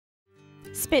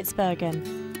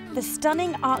Spitsbergen. The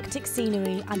stunning Arctic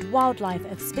scenery and wildlife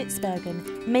of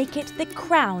Spitsbergen make it the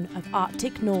crown of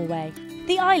Arctic Norway.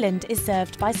 The island is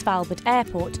served by Svalbard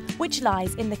Airport, which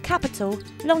lies in the capital,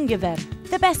 Longyearbyen.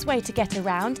 The best way to get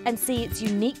around and see its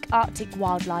unique Arctic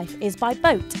wildlife is by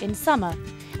boat in summer,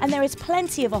 and there is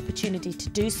plenty of opportunity to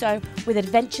do so with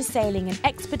adventure sailing and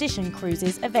expedition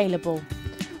cruises available.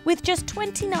 With just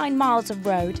 29 miles of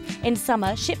road, in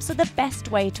summer ships are the best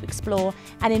way to explore,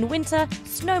 and in winter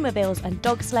snowmobiles and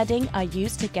dog sledding are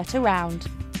used to get around.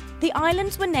 The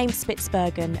islands were named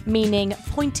Spitsbergen, meaning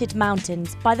pointed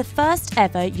mountains, by the first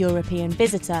ever European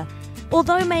visitor.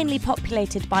 Although mainly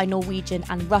populated by Norwegian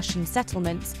and Russian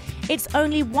settlements, it's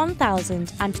only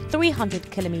 1,300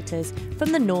 kilometres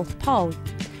from the North Pole,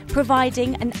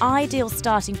 providing an ideal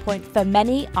starting point for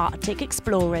many Arctic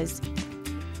explorers.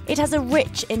 It has a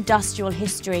rich industrial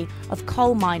history of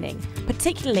coal mining,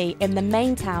 particularly in the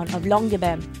main town of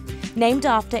Longyearbyen, named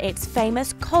after its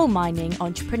famous coal mining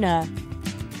entrepreneur.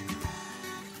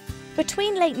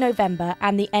 Between late November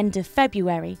and the end of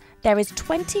February, there is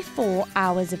 24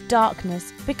 hours of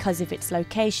darkness because of its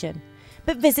location,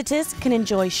 but visitors can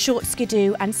enjoy short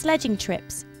skidoo and sledging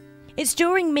trips. It's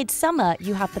during midsummer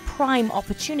you have the prime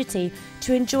opportunity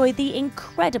to enjoy the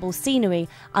incredible scenery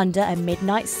under a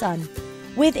midnight sun.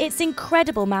 With its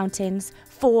incredible mountains,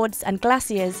 fjords and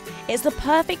glaciers, it's the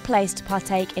perfect place to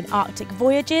partake in Arctic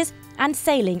voyages and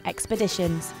sailing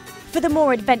expeditions. For the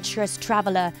more adventurous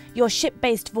traveller, your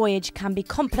ship-based voyage can be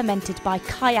complemented by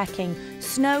kayaking,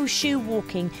 snowshoe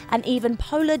walking and even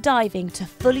polar diving to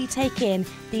fully take in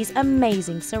these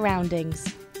amazing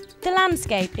surroundings. The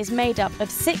landscape is made up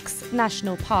of 6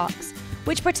 national parks,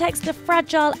 which protects the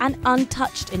fragile and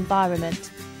untouched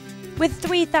environment. With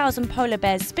 3,000 polar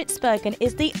bears, Spitsbergen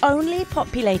is the only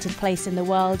populated place in the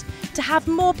world to have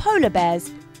more polar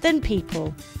bears than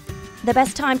people. The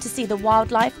best time to see the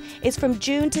wildlife is from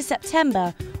June to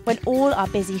September, when all are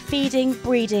busy feeding,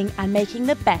 breeding and making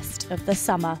the best of the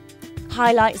summer.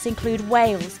 Highlights include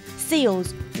whales,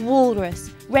 seals, walrus,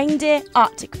 reindeer,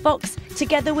 Arctic fox,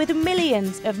 together with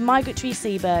millions of migratory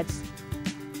seabirds.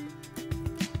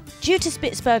 Due to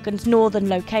Spitsbergen's northern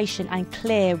location and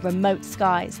clear, remote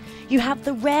skies, you have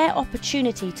the rare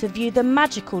opportunity to view the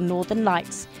magical northern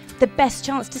lights. The best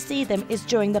chance to see them is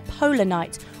during the polar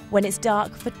night, when it's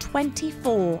dark for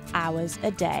 24 hours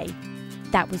a day.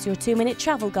 That was your 2-minute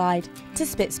travel guide to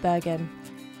Spitsbergen.